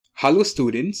Hello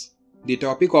students, the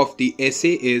topic of the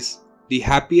essay is the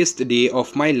happiest day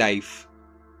of my life.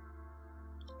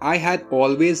 I had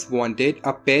always wanted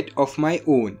a pet of my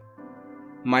own.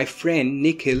 My friend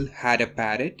Nikhil had a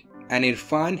parrot and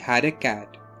Irfan had a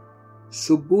cat.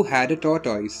 Subbu had a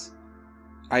tortoise.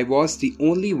 I was the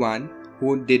only one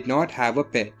who did not have a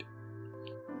pet.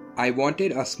 I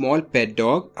wanted a small pet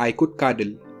dog I could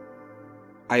cuddle.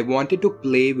 I wanted to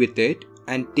play with it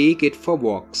and take it for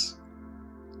walks.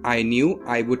 I knew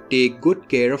I would take good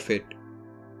care of it.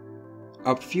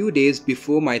 A few days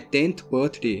before my 10th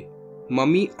birthday,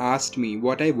 Mummy asked me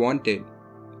what I wanted.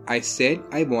 I said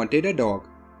I wanted a dog.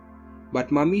 But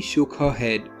Mummy shook her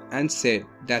head and said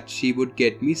that she would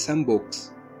get me some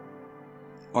books.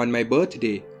 On my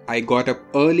birthday, I got up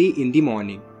early in the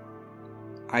morning.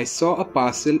 I saw a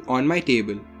parcel on my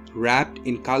table, wrapped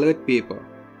in colored paper.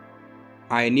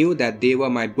 I knew that they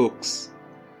were my books.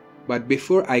 But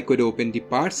before I could open the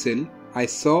parcel, I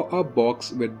saw a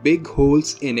box with big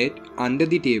holes in it under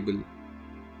the table.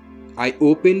 I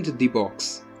opened the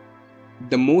box.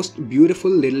 The most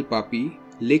beautiful little puppy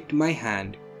licked my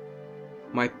hand.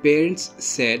 My parents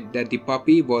said that the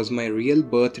puppy was my real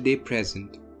birthday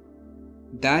present.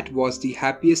 That was the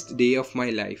happiest day of my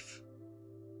life.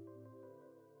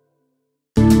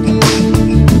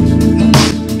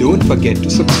 Don't forget to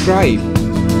subscribe.